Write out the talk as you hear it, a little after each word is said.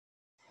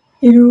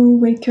Hello,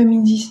 welcome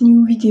in this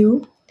new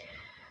video.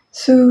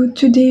 So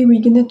today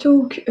we're gonna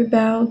talk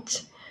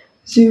about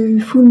the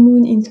full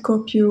moon in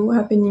Scorpio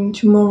happening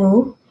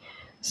tomorrow.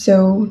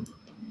 So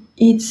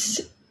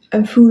it's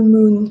a full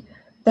moon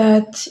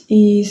that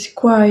is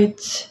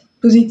quite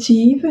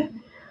positive.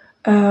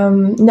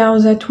 Now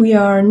that we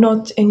are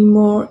not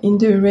anymore in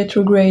the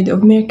retrograde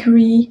of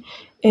Mercury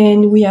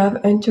and we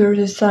have entered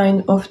the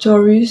sign of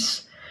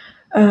Taurus,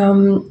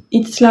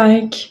 it's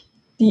like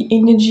the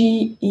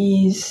energy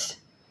is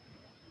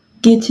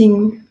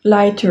getting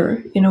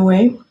lighter in a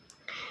way,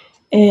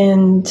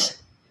 and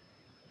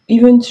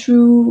even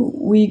though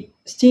we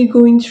still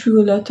going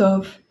through a lot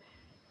of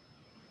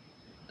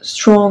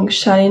strong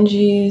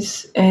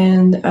challenges,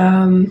 and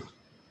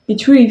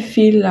it really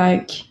feel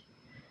like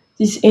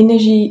this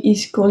energy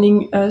is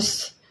calling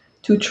us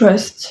to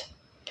trust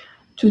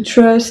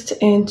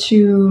and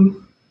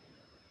to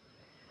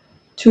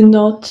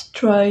not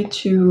try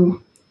to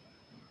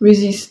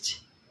resist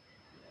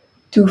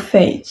to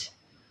fate.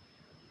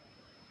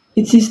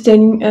 It is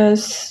telling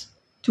us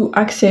to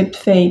accept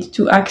fate,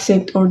 to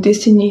accept our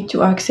destiny,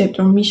 to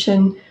accept our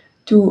mission,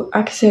 to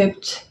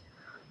accept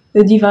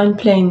the divine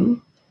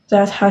plan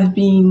that has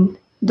been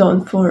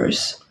done for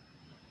us.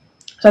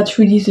 That's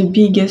really the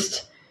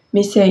biggest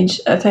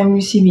message that I'm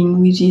receiving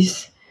with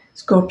this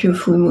Scorpio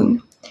full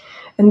moon.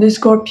 And the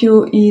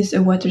Scorpio is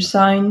a water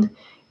sign.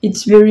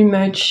 It's very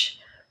much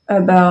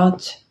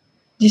about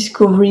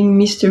discovering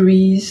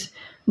mysteries,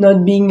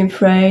 not being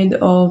afraid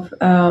of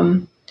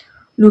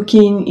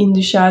looking in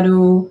the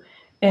shadow,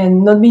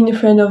 and not being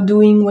afraid of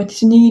doing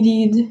what's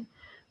needed.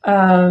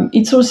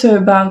 It's also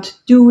about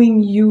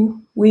doing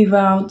you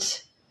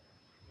without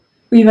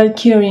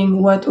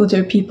caring what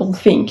other people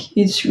think.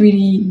 It's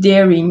really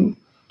daring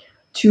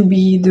to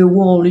be the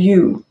whole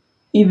you,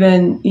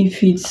 even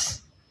if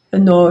it's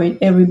annoy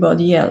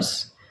everybody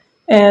else.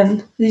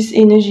 And this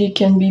energy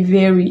can be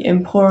very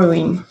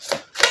empowering.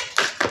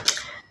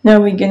 Now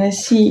we're gonna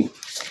see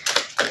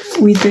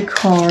with the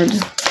card.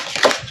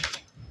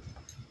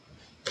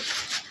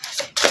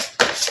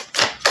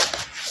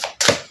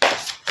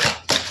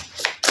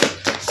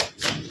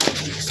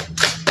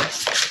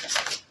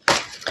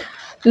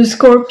 The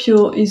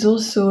Scorpio is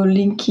also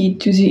linked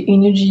to the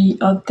energy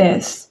of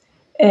death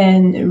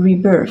and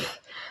rebirth.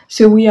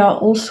 So we are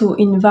also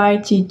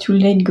invited to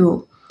let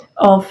go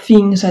of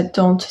things that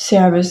don't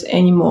serve us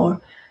anymore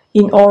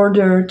in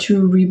order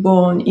to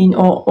reborn in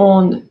our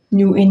own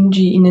new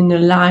energy, in an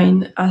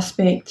aligned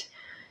aspect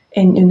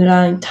and an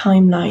aligned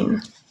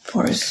timeline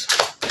for us.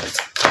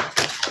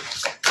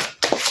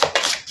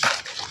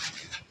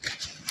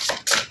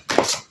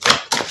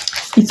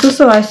 It's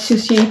also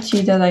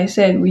associated, as I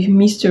said, with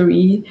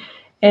mystery,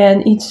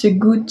 and it's a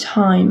good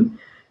time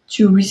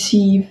to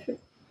receive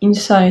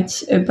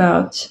insights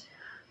about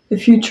the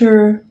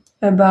future,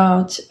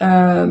 about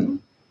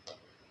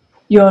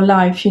your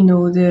life,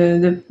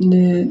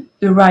 the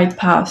right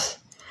path,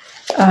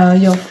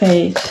 your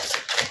fate.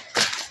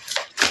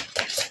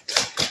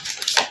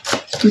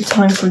 It's good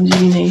time for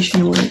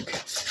divination work.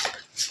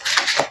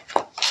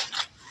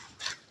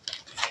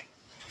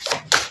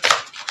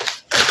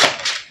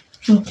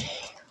 Okay.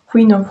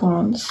 Queen of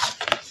Wands.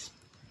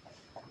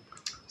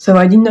 So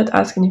I did not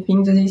ask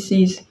anything, so this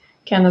is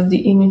kind of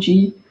the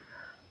energy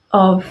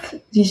of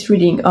this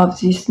reading of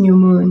this new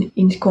moon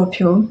in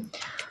Scorpio.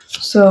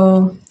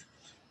 So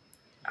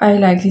I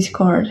like this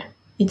card.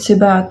 It's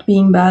about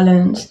being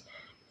balanced.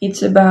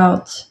 It's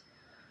about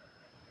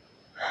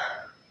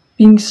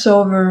being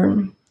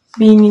sovereign,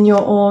 being in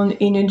your own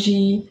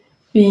energy,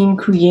 being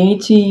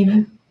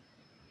creative,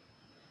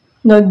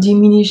 not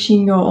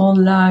diminishing your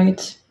own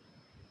light.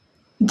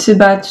 It's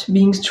about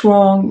being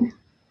strong,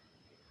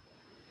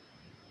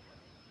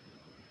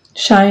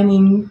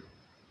 shining,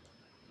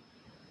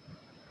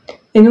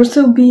 and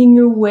also being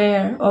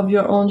aware of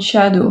your own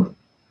shadow.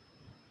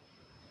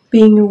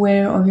 Being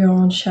aware of your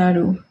own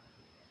shadow.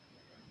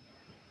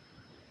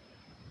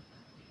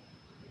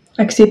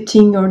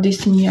 Accepting your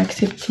destiny,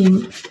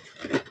 accepting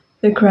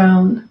the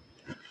crown.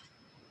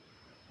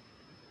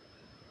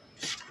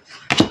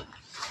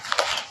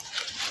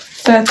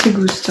 That's a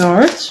good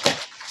start.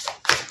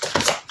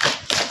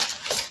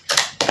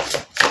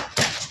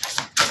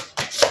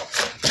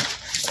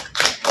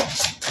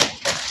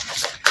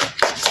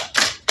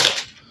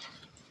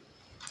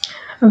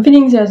 I'm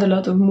feeling there's a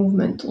lot of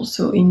movement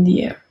also in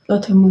the air. A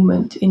lot of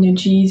movement,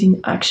 energies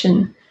in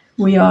action.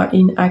 We are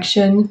in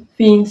action.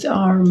 Things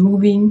are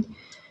moving.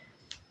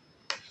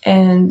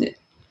 And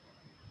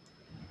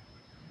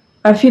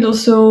I feel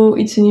also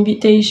it's an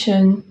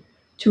invitation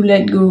to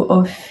let go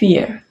of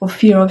fear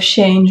of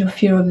change, of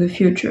fear of the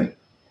future.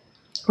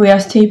 We are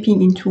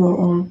stepping into our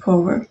own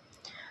power.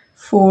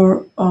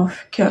 Four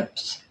of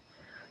Cups.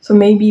 So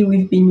maybe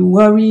we've been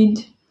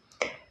worried,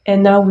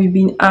 and now we've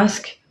been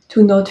asked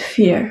to not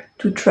fear,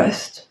 to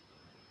trust.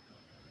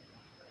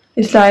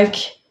 It's like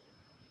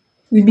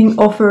we've been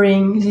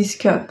offering this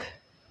cup,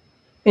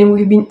 and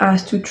we've been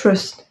asked to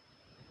trust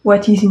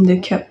what is in the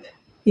cup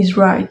is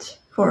right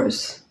for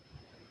us.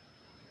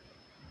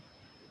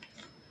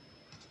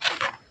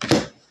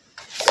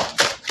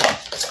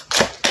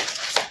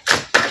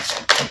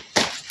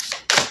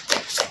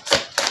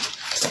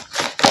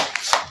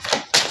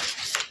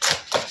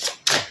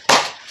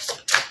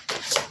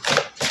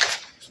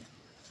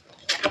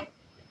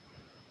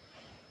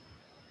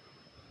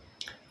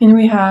 And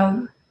we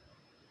have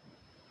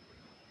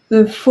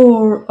the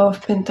Four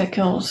of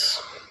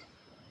Pentacles.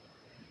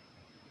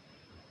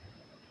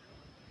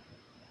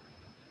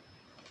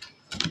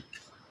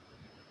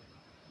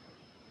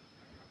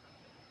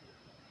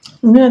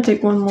 I'm gonna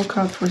take one more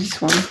card for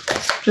this one,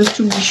 just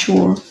to be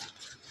sure.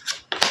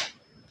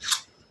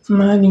 I'm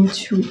having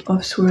Two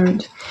of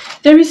Swords.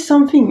 There is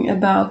something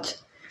about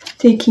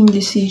taking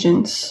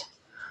decisions,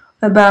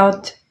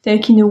 about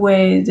taking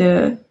away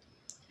the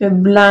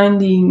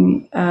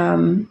blinding, I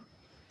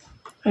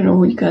don't know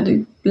what you call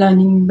the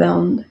blinding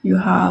band you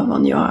have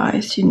on your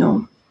eyes, you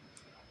know.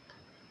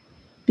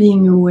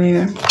 Being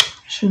aware.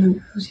 I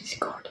shouldn't use this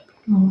card a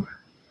bit more.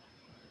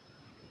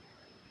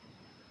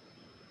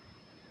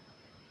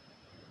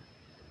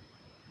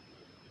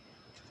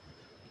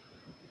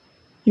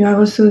 You have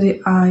also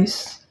the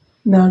ice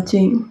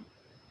melting.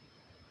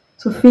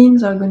 So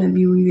things are gonna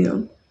be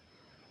revealed.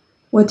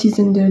 What is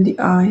under the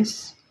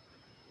ice?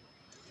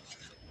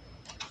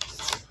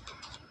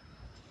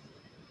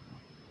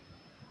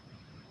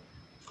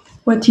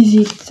 What is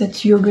it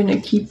that you're gonna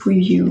keep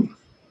with you?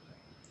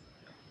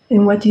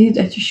 And what is it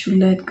that you should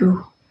let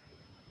go?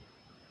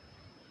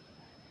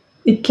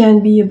 It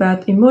can be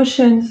about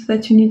emotions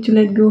that you need to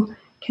let go.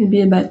 It can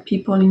be about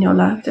people in your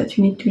life that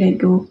you need to let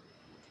go.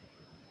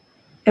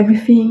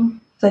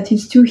 Everything that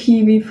is too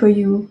heavy for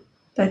you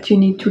that you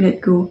need to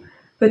let go.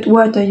 But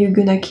what are you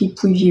gonna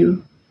keep with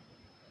you?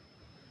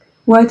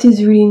 What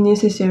is really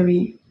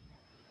necessary?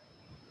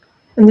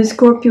 And the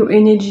Scorpio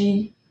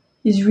energy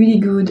is really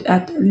good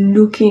at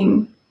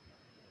looking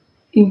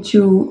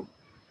into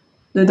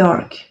the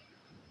dark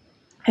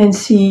and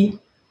see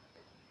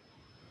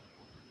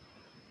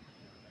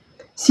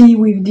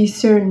with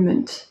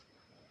discernment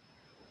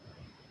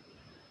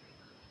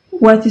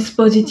what is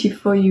positive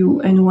for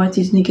you and what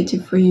is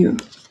negative for you.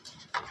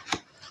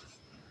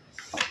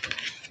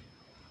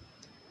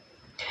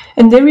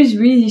 And there is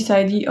really this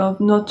idea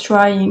of not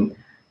trying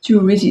to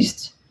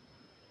resist.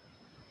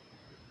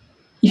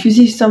 If you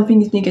see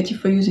something is negative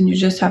for you, then you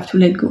just have to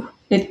let go.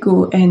 Let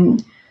go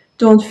and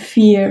don't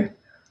fear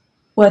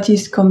what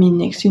is coming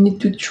next. You need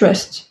to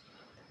trust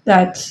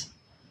that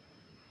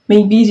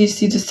maybe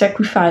this is a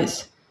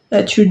sacrifice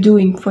that you're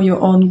doing for your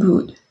own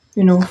good,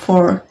 you know,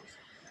 for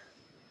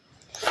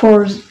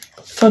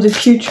the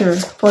future,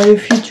 for the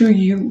future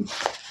you.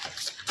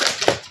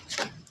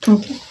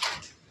 Okay.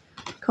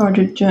 Card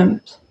that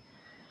jumped.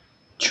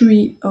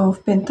 Three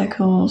of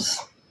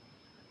Pentacles.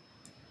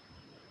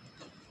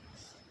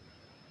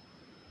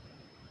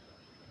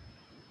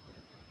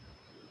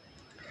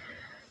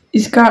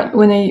 This card,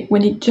 when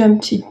it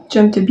jumped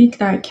a bit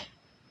like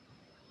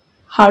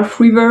half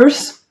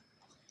reverse.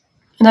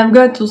 And I've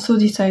got also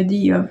this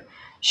idea of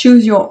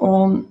choose your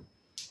own,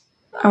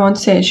 I won't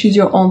say choose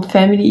your own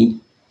family.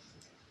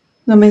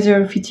 No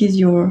matter if it is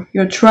your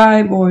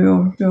tribe or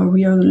your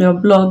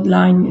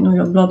bloodline, you know,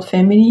 your blood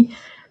family,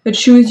 but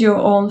choose your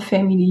own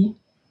family.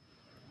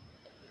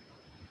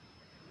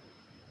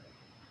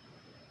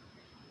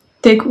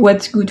 Take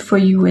what's good for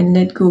you and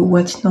let go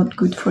what's not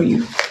good for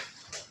you.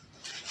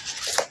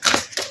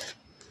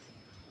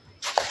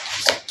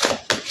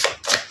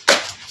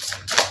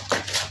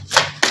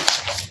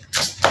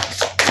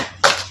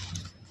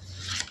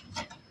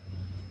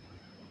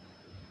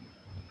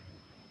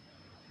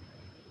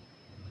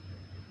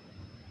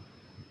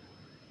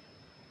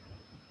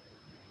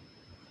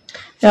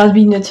 There has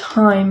been a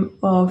time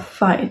of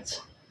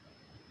fight,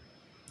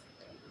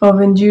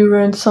 of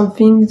endurance,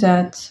 something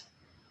that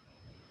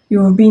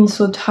you've been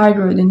so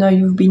tired and now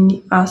you've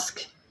been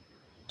asked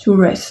to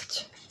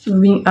rest.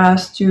 You've been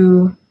asked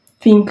to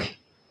think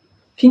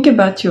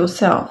about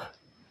yourself.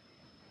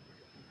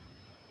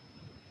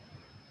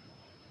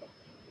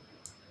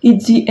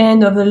 It's the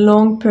end of a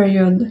long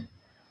period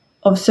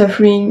of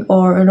suffering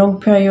or a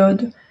long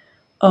period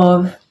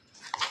of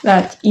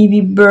that heavy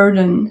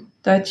burden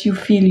that you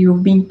feel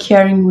you've been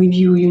carrying with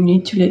you. You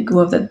need to let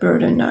go of that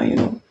burden now, you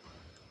know.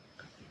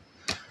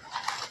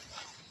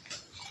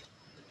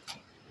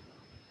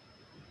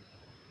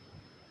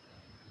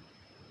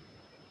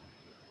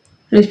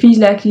 It feels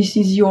like this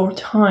is your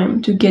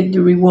time to get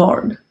the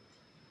reward.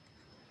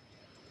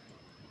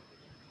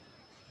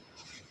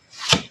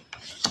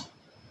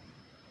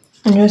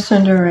 And just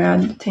under I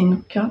had the 10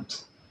 of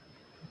Cups.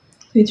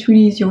 It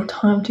really is your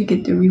time to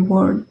get the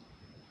reward.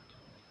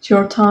 It's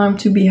your time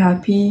to be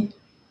happy,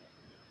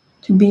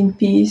 to be in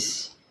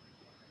peace,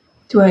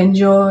 to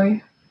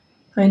enjoy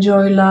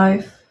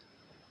life.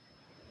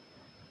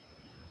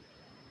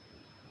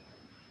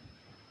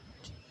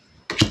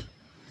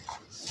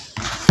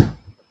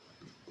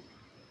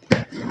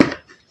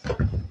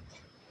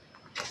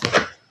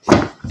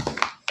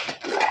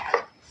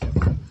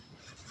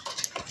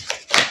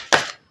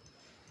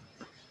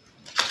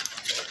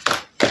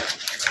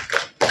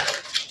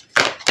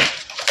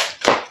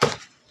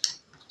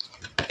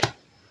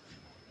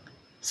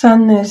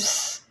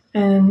 Sadness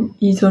and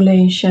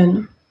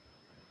isolation.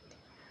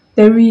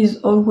 There is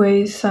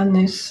always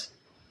sadness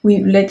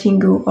with letting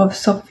go of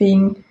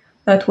something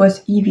that was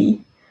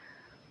heavy.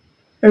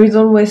 There is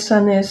always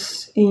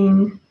sadness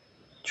in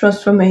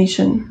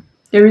transformation.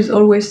 There is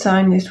always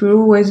sadness. We're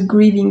always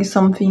grieving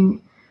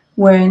something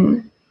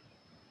when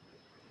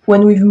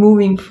we're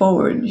moving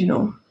forward,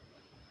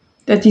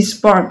 That is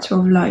part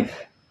of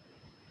life.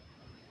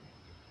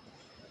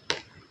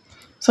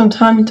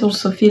 Sometimes it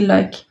also feels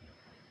like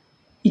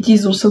it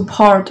is also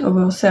part of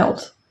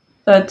ourselves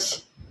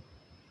that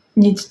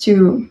we need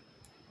to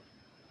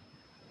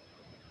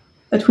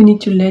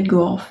let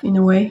go of, in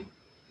a way,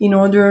 in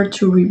order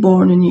to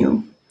reborn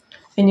anew.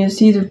 And you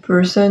see the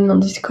person on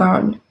this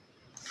card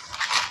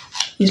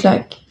is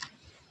like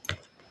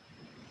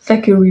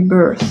a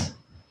rebirth,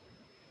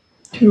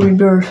 to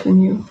rebirth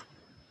anew.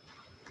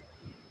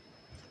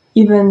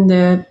 Even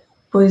the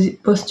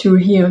posture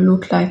here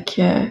looks like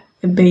a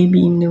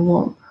baby in the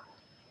womb.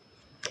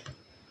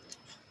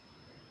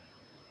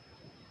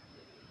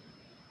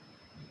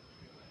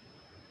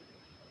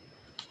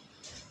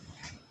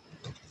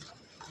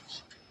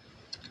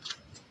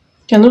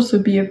 Can also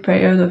be a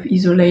period of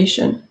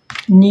isolation,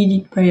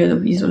 needed period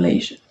of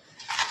isolation.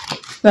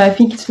 But I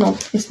think it's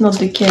not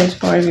the case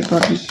for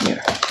everybody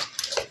here.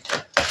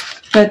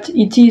 But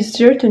it is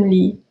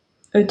certainly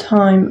a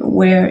time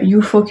where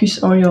you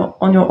focus on your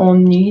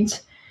own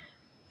needs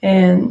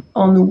and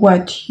on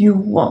what you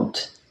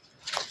want.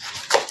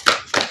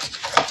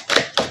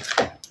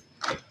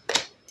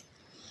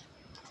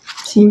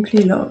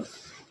 Simply love.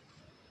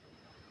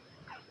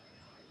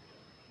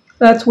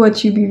 That's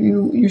what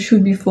you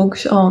should be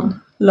focused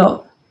on.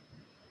 Love.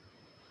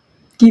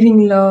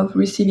 Giving love,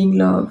 receiving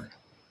love.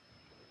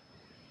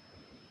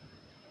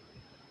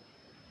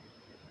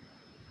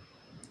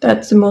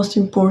 That's the most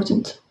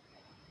important.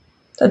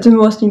 That's the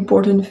most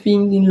important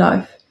thing in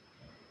life.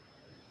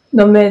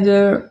 No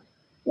matter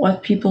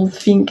what people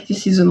think,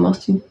 this is the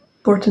most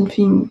important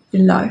thing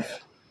in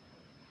life.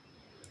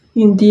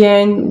 In the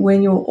end,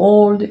 when you're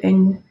old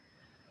and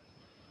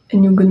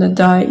you're gonna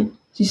die,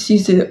 this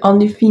is the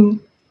only thing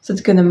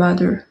that's gonna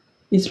matter.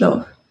 It's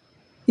love.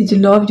 It's the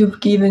love you've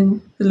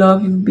given, the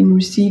love you've been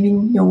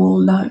receiving your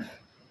whole life,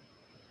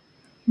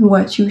 and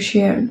what you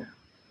shared.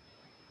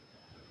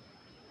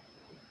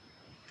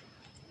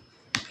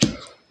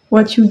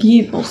 What you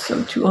give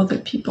also to other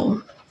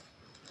people.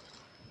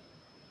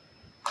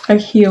 Like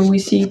here we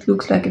see it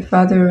looks like a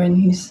father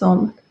and his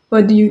son.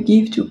 What do you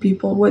give to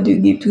people? What do you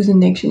give to the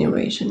next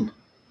generation?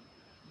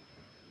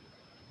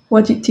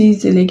 What it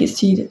is the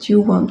legacy that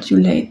you want to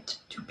let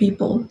to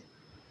people?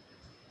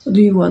 Or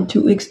do you want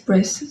to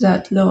express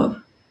that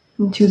love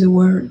into the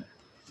world?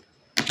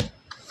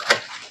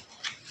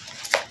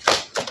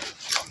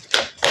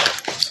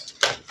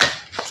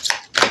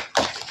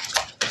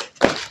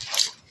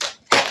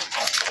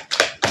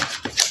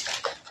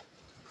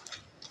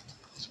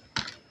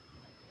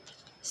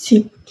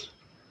 Seek.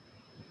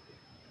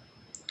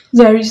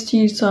 There is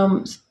still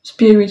some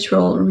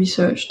spiritual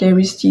research. There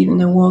is still an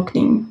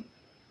awakening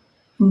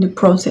in the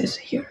process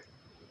here.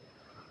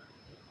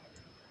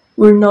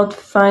 We're not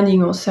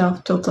finding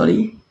ourselves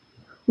totally.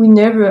 We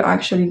never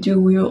actually do.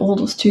 We're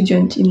all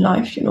students in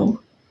life,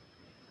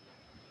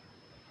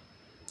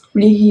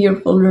 We're here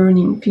for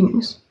learning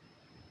things.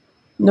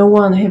 No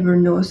one ever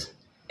knows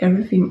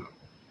everything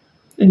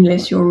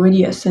unless you're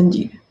already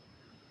ascended.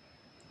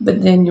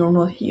 But then you're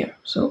not here,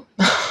 so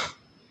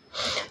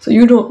so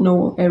you don't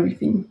know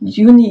everything.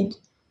 You need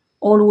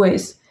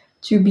always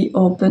to be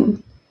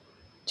open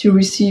to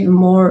receive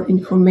more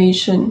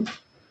information,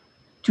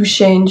 to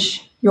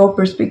change your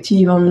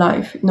perspective on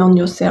life and on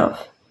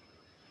yourself.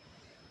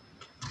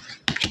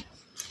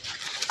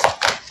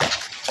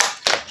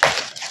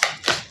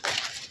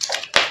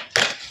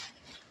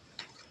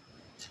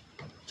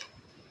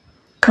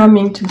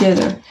 Coming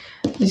together.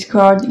 This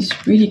card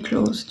is really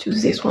close to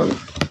this one.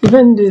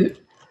 Even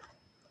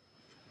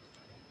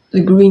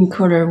the green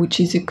color,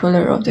 which is the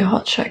color of the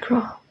heart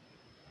chakra,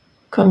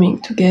 coming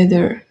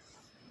together,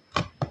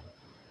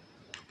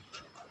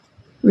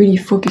 really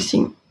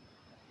focusing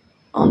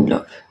on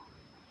love.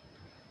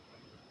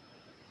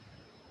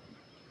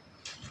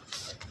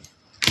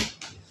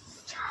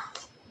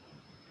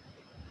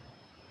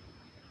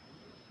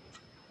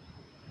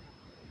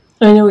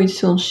 I know it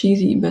sounds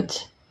cheesy,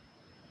 but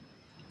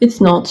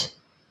it's not.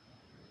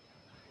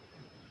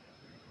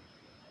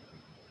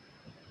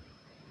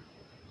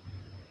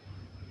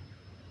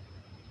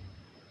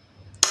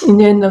 In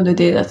the end of the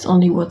day, that's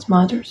only what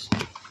matters.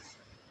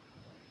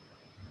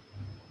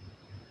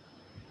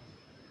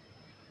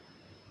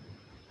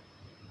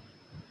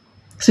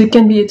 So it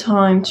can be a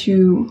time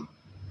to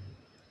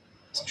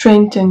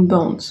strengthen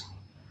bonds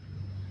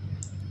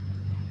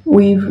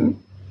with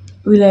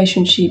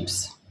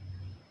relationships,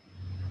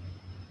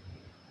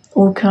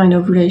 all kind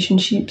of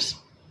relationships.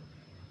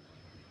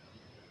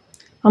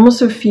 I'm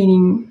also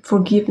feeling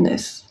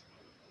forgiveness.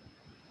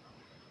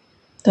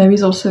 There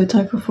is also a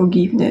type of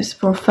forgiveness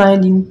for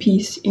finding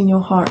peace in your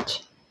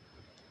heart.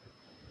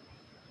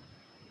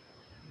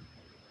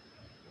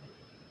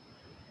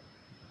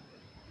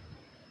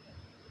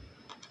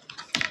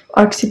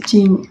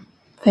 Accepting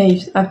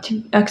faith,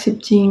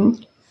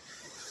 accepting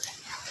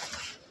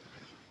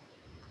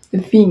the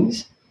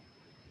things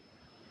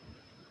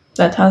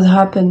that has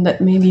happened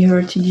that maybe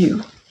hurted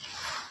you.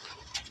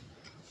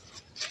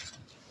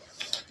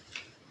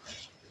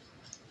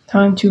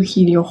 Time to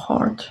heal your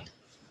heart.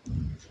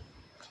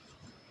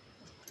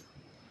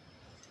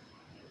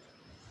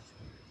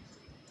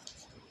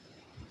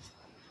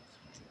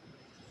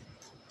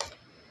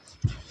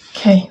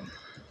 Okay.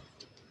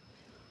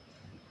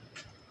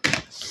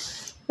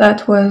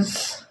 That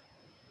was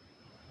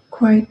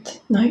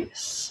quite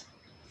nice.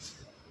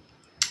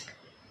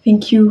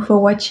 Thank you for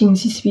watching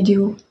this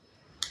video,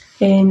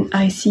 and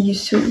I see you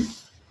soon.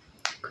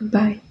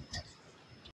 Goodbye.